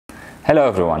Hello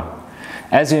everyone.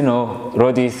 As you know,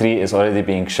 Roadie 3 is already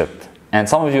being shipped, and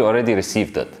some of you already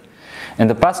received it. In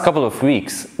the past couple of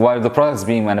weeks, while the product is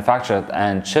being manufactured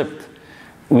and shipped,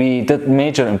 we did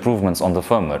major improvements on the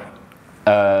firmware.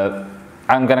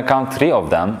 I'm going to count 3 of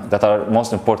them that are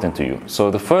most important to you.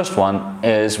 So the first one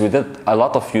is we did a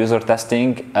lot of user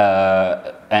testing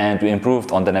and we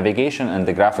improved on the navigation and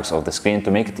the graphics of the screen to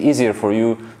make it easier for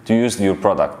you to use your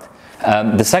product.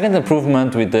 The second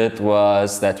improvement we did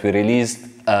was that we released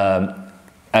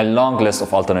a long list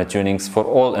of alternate tunings for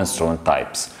all instrument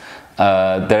types.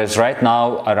 There is right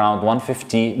now around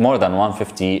more than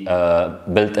 150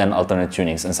 built-in alternate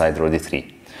tunings inside Roadie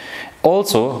 3.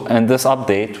 Also, in this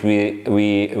update,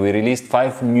 we released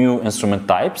 5 new instrument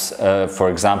types.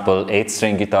 For example,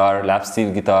 8-string guitar, lap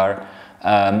steel guitar.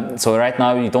 So right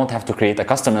now you don't have to create a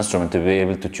custom instrument to be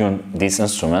able to tune these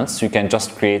instruments. You can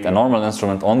just create a normal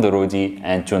instrument on the Roadie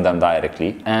and tune them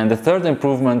directly. And the third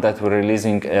improvement that we're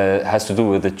releasing has to do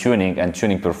with the tuning and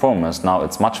tuning performance. Now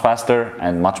it's much faster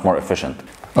and much more efficient.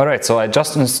 Alright, so I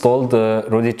just installed the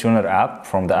Roadie Tuner app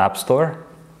from the App Store.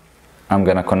 I'm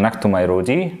gonna connect to my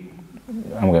Roadie.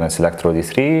 I'm gonna select Roadie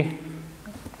 3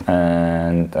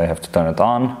 and I have to turn it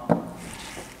on.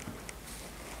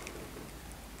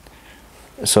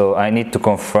 So I need to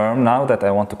confirm now that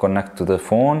I want to connect to the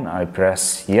phone. I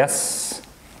press yes,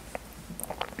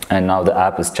 and now the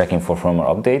app is checking for firmware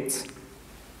updates.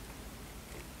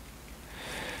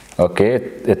 Okay,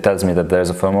 it tells me that there's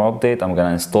a firmware update. I'm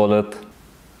gonna install it,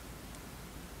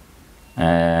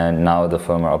 and now the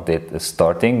firmware update is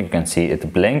starting. You can see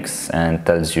it blinks and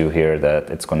tells you here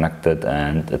that it's connected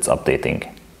and it's updating.